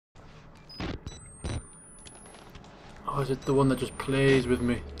Oh, is it the one that just plays with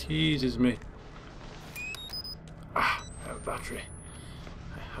me? Teases me. Ah, I have a battery.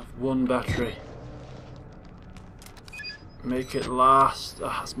 I have one battery. Make it last.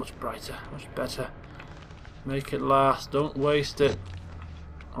 Ah, that's much brighter, much better. Make it last. Don't waste it.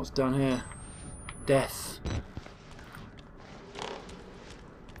 What's down here? Death.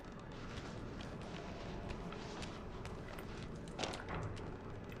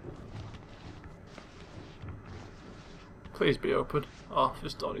 Please be open. Oh,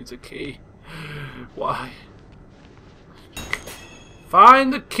 this door needs a key. Why?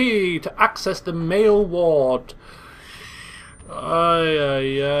 Find the key to access the male ward. Ay,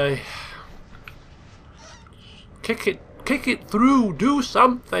 ay, ay. Kick it through. Do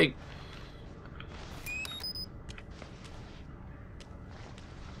something.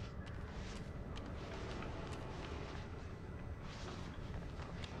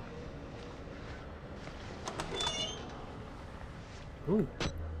 Ooh.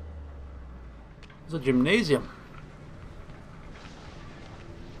 There's a gymnasium.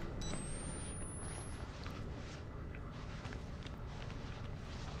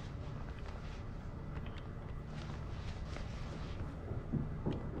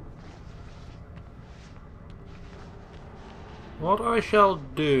 What I shall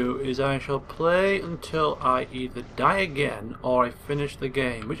do is I shall play until I either die again or I finish the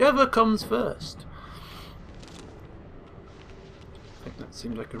game, whichever comes first. I think that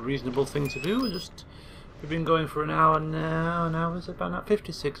seems like a reasonable thing to do. We've been going for an hour now. Now it's about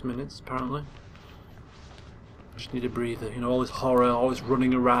 56 minutes apparently. Just need a breather. You know, all this horror, all this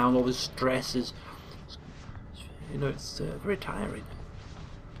running around, all this stress is, you know, it's very tiring.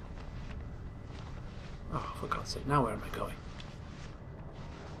 Oh, for God's sake! Now where am I going?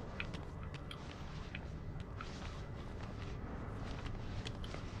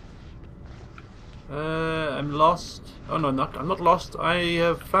 I'm lost. Oh no, I'm not lost. I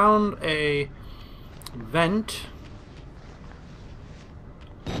have found a vent.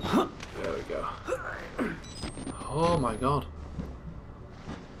 There we go. Oh my God.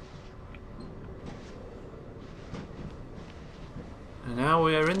 And now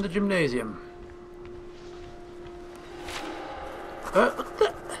we are in the gymnasium.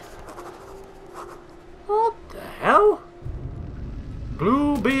 What the hell?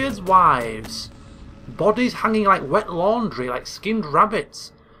 Bluebeard's wives. Bodies hanging like wet laundry, like skinned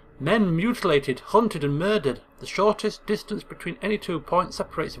rabbits. Men mutilated, hunted and murdered. The shortest distance between any 2 points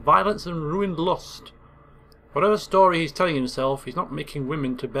separates violence and ruined lust. Whatever story he's telling himself, he's not making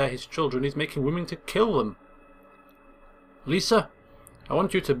women to bear his children, he's making women to kill them. Lisa, I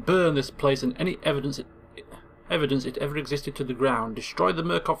want you to burn this place and any evidence it ever existed to the ground. Destroy the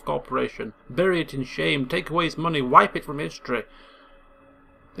Murkoff Corporation. Bury it in shame. Take away his money. Wipe it from history.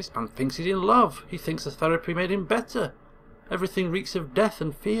 This man thinks he's in love. He thinks the therapy made him better. Everything reeks of death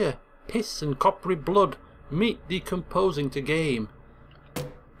and fear. Piss and coppery blood. Meat decomposing to game. Ooh.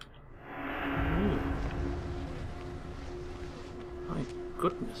 My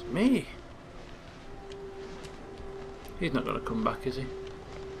goodness me. He's not going to come back, is he?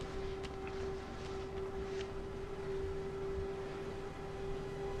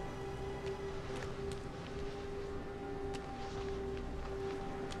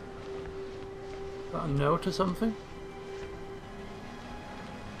 Is that a note or something?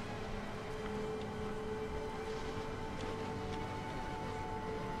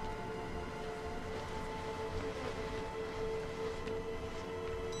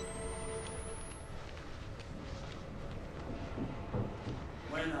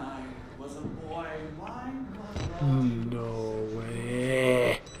 When I was a boy, my mother No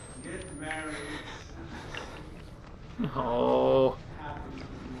way. get married. Oh.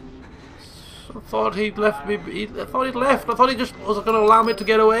 I thought he'd left me. I thought he'd left. I thought he just wasn't going to allow me to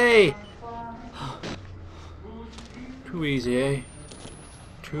get away. Too easy, eh?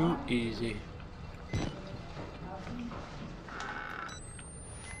 Too easy.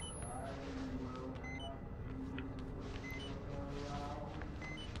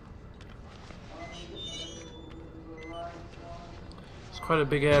 It's quite a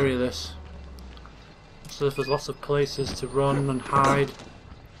big area, this. So there's lots of places to run and hide.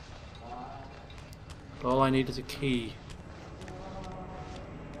 All I need is a key.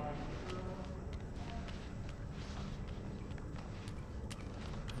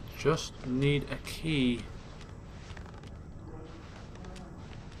 I just need a key.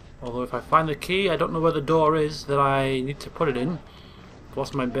 Although if I find the key, I don't know where the door is that I need to put it in. I've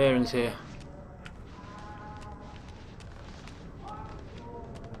lost my bearings here.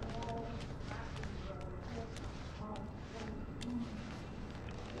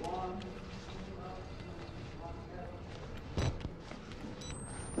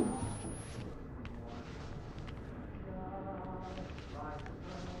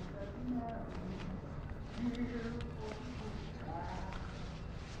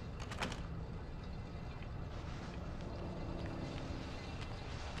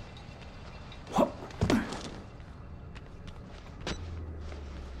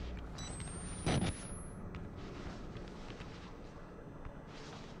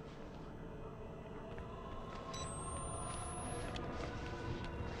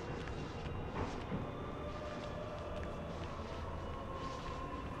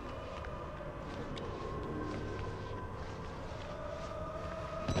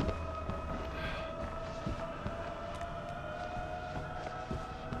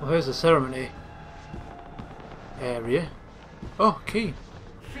 here's the ceremony area. Oh, key.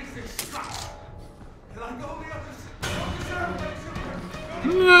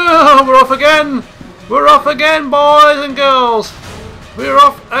 No, we're off again! We're off again, boys and girls! We're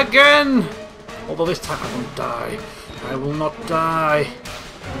off again! Although this time I won't die. I will not die.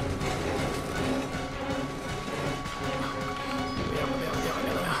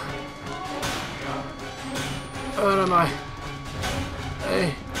 Where am I?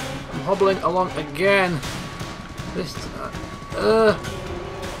 Hey, I'm hobbling along again. This the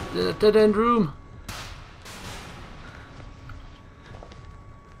dead end room.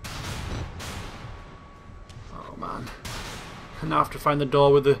 Oh man! And now I have to find the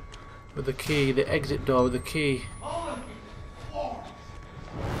door with the key, the exit door with the key.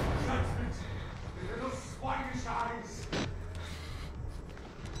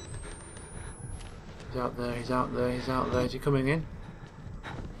 He's out there, he's out there, he's out there. Is he coming in?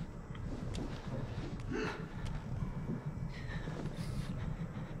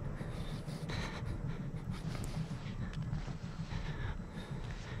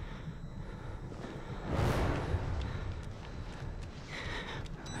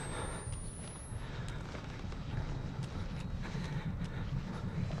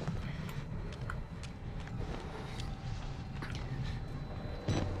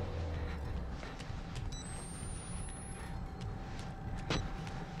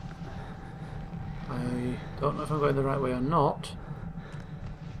 I don't know if I'm going the right way or not.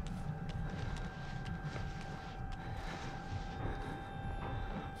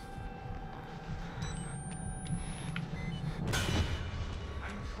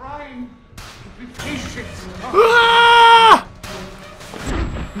 I'm trying to be patient. Ah!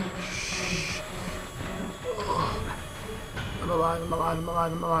 I'm alive, I'm alive, I'm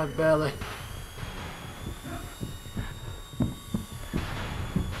alive, I'm alive, barely.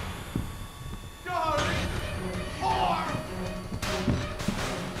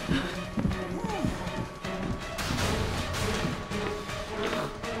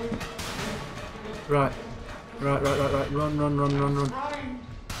 Right. Run.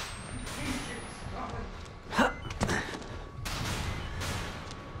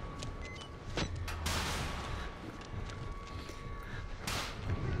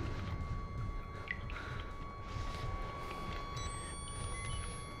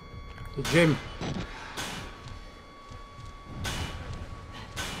 The gym.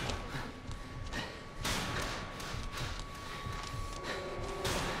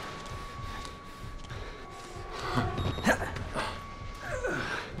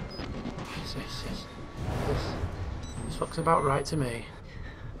 This looks about right to me.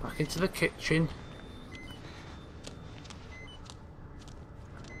 Back into the kitchen.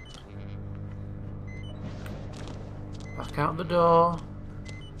 Back out the door.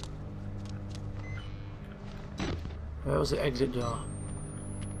 Where was the exit door?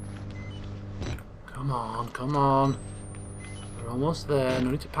 Come on, come on. We're almost there.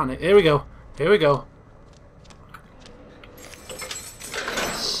 No need to panic. Here we go. Here we go.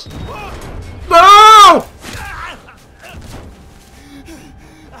 Yes. No!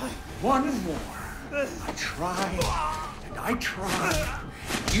 One more. I tried, and I tried.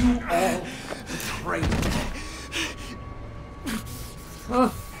 You all betrayed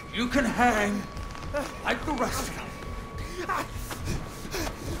me. You can hang like the rest of them.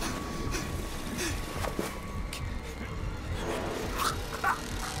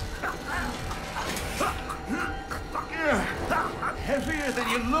 Heavier than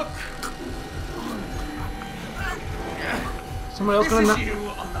you look. Somebody else This going is to... you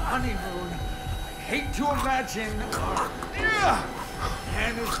on the honeymoon. I hate to imagine our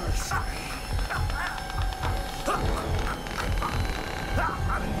anniversary.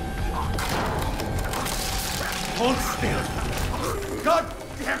 Hold still. God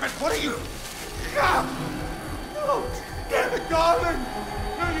damn it, what are you? Oh, damn it, darling.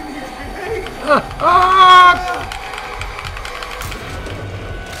 No, you need to behave.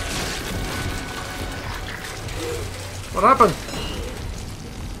 What happened?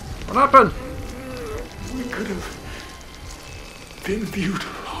 What happened? We could have been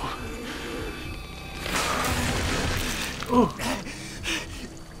beautiful. Oh.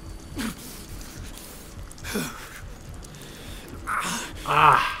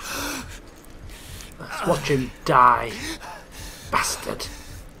 Ah. Let's watch him die. Bastard.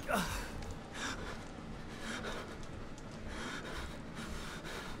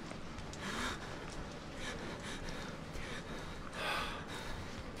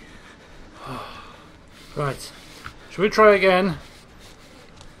 Right. Should we try again?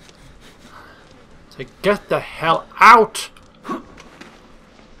 To get the hell out!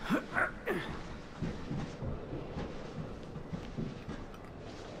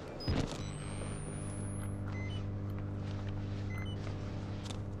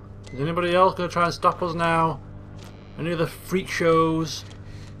 Is anybody else going to try and stop us now? Any other freak shows?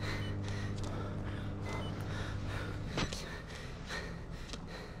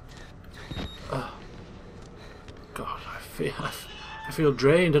 God, I feel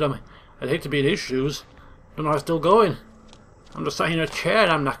drained. I'd hate to be in his shoes. Don't know how I'm still going. I'm just sat in a chair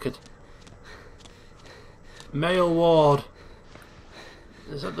and I'm knackered. Male ward.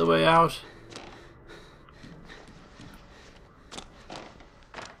 Is that the way out?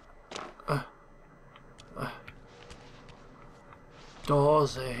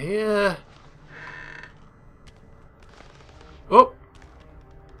 Doors are here. Oh!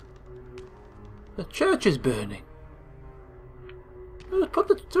 The church is burning.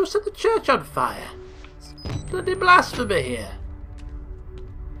 Who set the church on fire? It's bloody blasphemy here.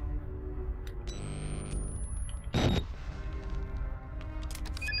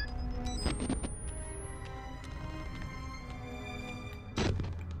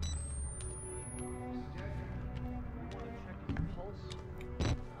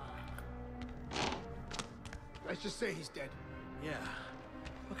 Let's just say he's dead. Yeah.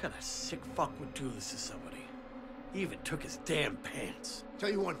 What kind of sick fuck would do this to somebody? He even took his damn pants. Tell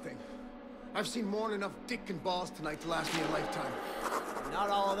you one thing. I've seen more than enough dick and balls tonight to last me a lifetime. Not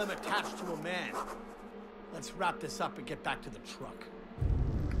all of them attached to a man. Let's wrap this up and get back to the truck.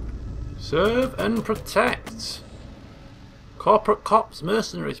 Serve and protect. Corporate cops,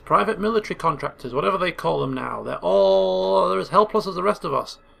 mercenaries, private military contractors, whatever they call them now. They're as helpless as the rest of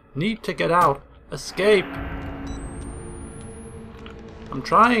us. Need to get out. Escape. I'm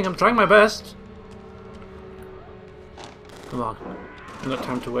trying my best. Come on. We've got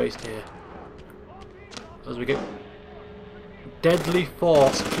time to waste here. As we get deadly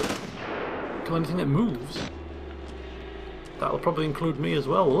force. Kill anything that moves. That'll probably include me as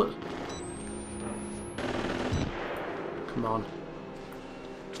well, will it? Come on.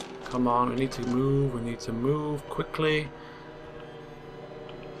 Come on, we need to move quickly.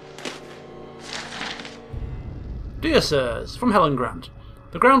 Dear Sirs, from Helen Grant.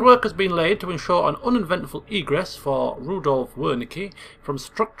 The groundwork has been laid to ensure an uneventful egress for Rudolf Wernicke from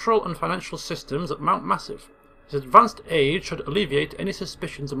structural and financial systems at Mount Massive. His advanced age should alleviate any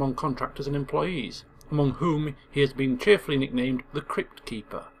suspicions among contractors and employees, among whom he has been cheerfully nicknamed the Crypt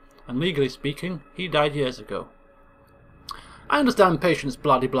Keeper, and legally speaking, he died years ago. I understand patients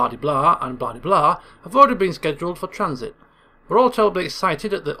blah-de-blah-de-blah and blah-de-blah have already been scheduled for transit. We're all terribly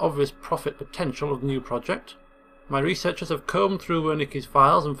excited at the obvious profit potential of the new project. My researchers have combed through Wernicke's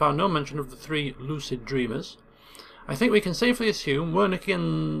files and found no mention of the 3 lucid dreamers. I think we can safely assume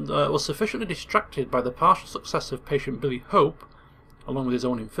Wernicke was sufficiently distracted by the partial success of patient Billy Hope, along with his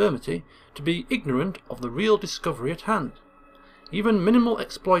own infirmity, to be ignorant of the real discovery at hand. Even minimal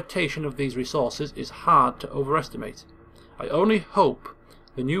exploitation of these resources is hard to overestimate. I only hope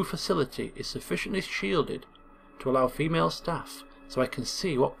the new facility is sufficiently shielded to allow female staff so I can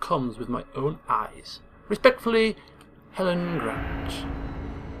see what comes with my own eyes. Respectfully, Helen Grant.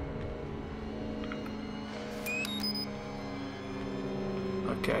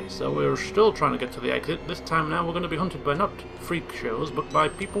 Okay, so we're still trying to get to the exit. This time now we're going to be hunted by not freak shows, but by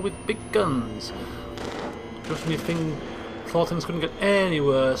people with big guns. Just when you thought things couldn't get any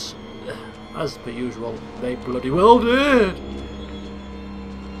worse, as per usual, they bloody well did!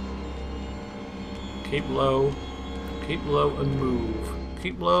 Keep low and move.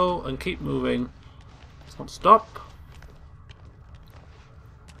 Keep low and keep moving. Let's not stop.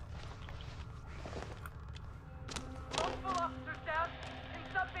 Multiple officers down in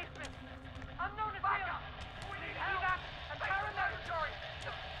sub-basement. Unknown is here. We need help. And paramedic.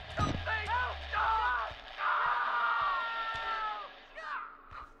 Something. Help!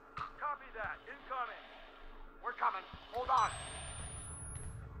 Copy that. Incoming. We're coming. Hold on.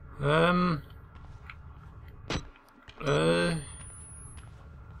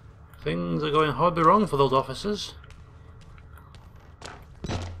 Things are going horribly wrong for those officers.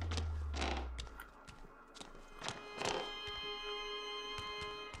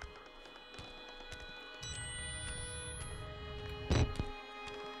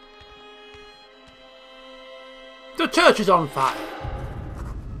 The church is on fire!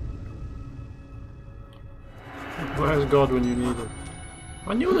 Where's God when you need him?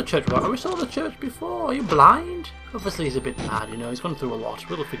 I knew the church was. We saw the church before. Are you blind? Obviously he's a bit mad, you know. He's gone through a lot.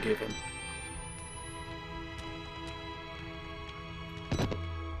 We'll forgive him.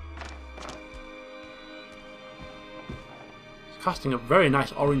 He's casting a very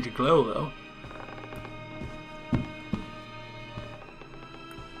nice orangey glow, though.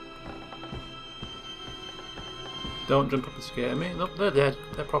 Don't jump up and scare me. Look, they're dead.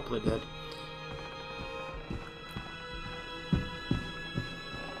 They're properly dead.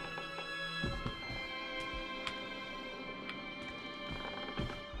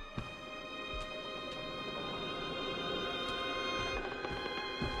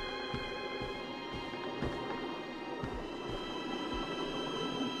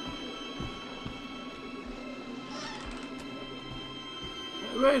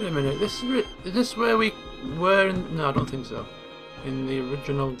 Wait a minute, is this where we were in... No, I don't think so. In the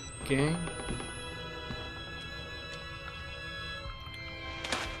original game?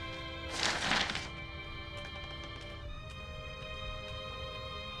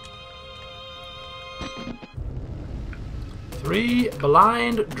 Three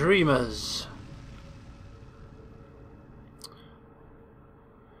blind dreamers.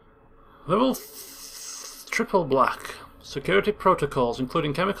 Level triple black. Security protocols,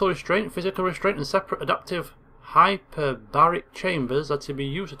 including chemical restraint, physical restraint, and separate adaptive hyperbaric chambers are to be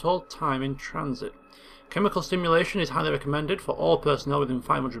used at all time in transit. Chemical stimulation is highly recommended for all personnel within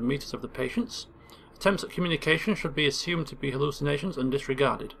 500 meters of the patients. Attempts at communication should be assumed to be hallucinations and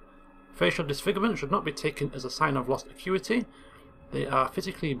disregarded. Facial disfigurement should not be taken as a sign of lost acuity. They are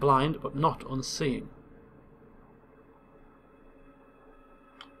physically blind but not unseeing.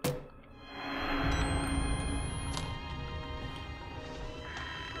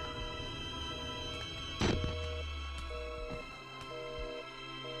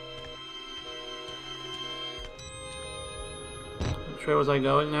 Which way was I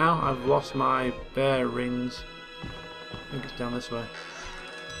going now? I've lost my bearings. I think it's down this way.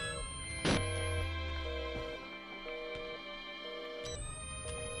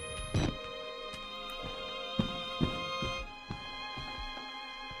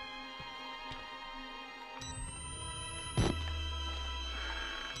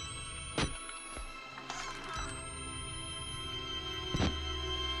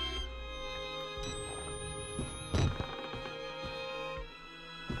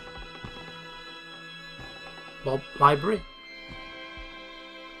 Library.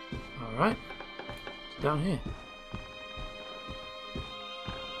 Alright. It's down here.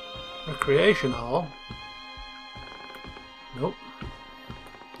 Recreation hall. Nope.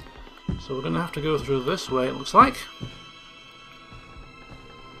 So we're going to have to go through this way, it looks like.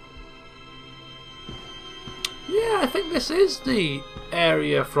 Yeah, I think this is the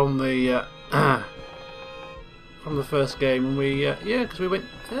area from the first game, and we yeah, because we went.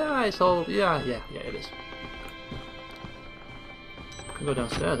 Yeah, it's all. Yeah, it is. Can go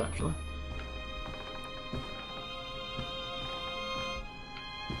downstairs actually.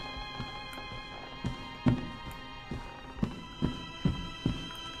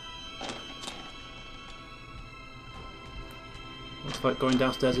 Looks like going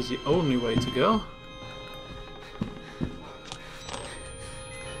downstairs is the only way to go.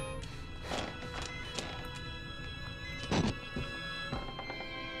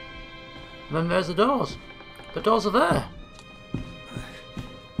 And then there's the doors. The doors are there.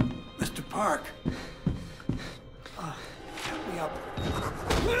 Mr. Park. Help me up.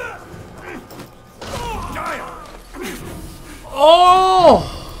 Oh!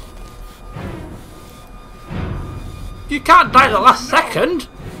 You can't die at the last second.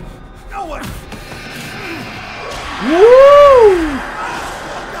 No one. Woo!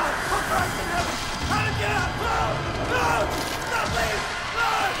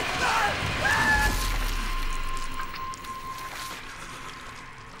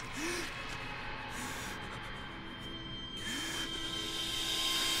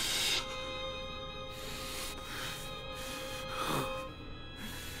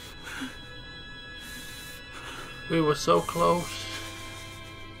 We were so close.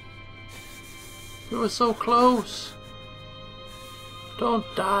 We were so close. Don't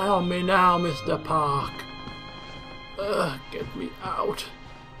die on me now, Mr. Park. Get me out.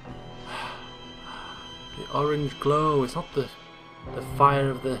 The orange glow, it's not the fire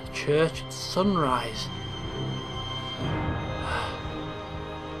of the church, it's sunrise.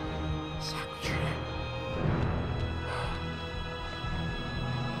 Sanctuary.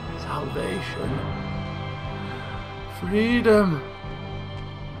 Salvation. Freedom!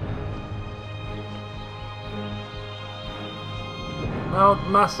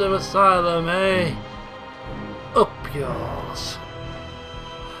 Mount Massive Asylum, eh? Up yours!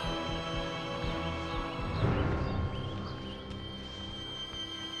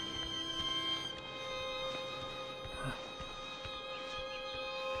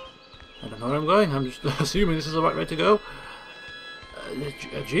 I don't know where I'm going, I'm just assuming this is the right way to go.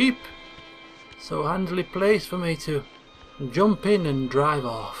 A jeep? So handily placed for me to jump in and drive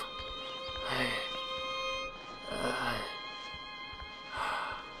off.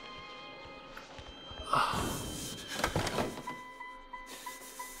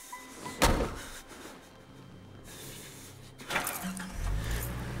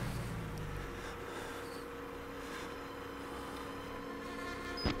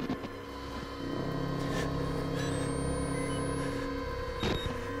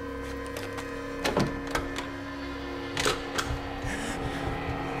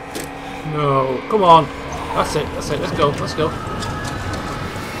 No, come on. That's it, let's go, let's go.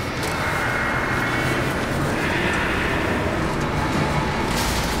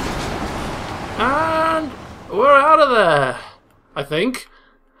 And we're out of there, I think.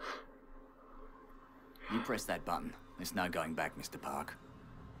 You press that button. There's no going back, Mr. Park.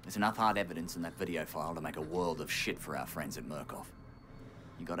 There's enough hard evidence in that video file to make a world of shit for our friends at Murkoff.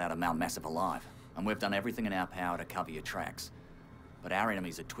 You got out of Mount Massive alive, and we've done everything in our power to cover your tracks. But our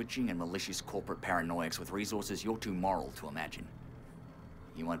enemies are twitching and malicious corporate paranoiacs with resources you're too moral to imagine.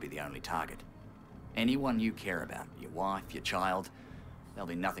 You won't be the only target. Anyone you care about, your wife, your child, there'll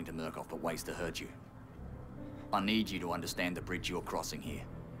be nothing to Murkoff but ways to hurt you. I need you to understand the bridge you're crossing here.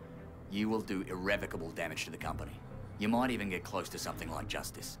 You will do irrevocable damage to the company. You might even get close to something like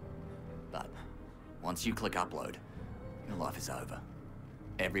justice. But once you click upload, your life is over.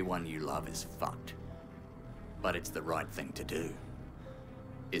 Everyone you love is fucked. But it's the right thing to do.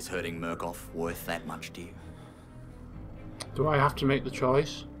 Is hurting Murkoff worth that much to you? Do I have to make the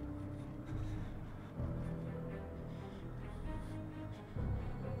choice?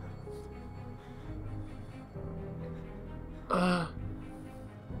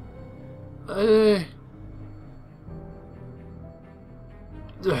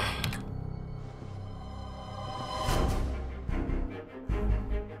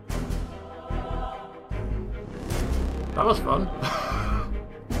 That was fun.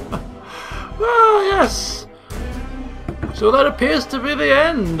 Ah, yes. So that appears to be the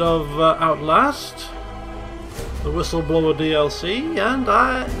end of Outlast, the Whistleblower DLC, and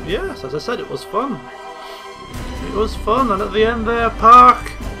yes, as I said, it was fun. It was fun, and at the end there,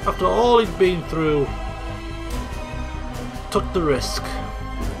 Park, after all he'd been through, took the risk.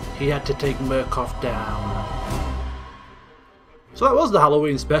 He had to take Murkoff down. So that was the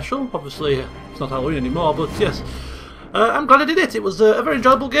Halloween special. Obviously, it's not Halloween anymore, but yes. I'm glad I did it. It was a very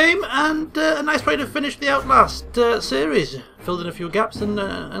enjoyable game and a nice way to finish the Outlast series. Filled in a few gaps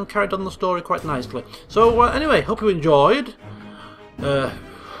and carried on the story quite nicely. So anyway, hope you enjoyed the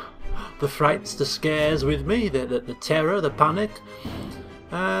frights, the scares with me, the terror, the panic.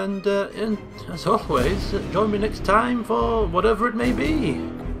 And as always, join me next time for whatever it may be.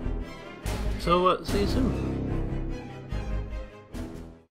 So see you soon.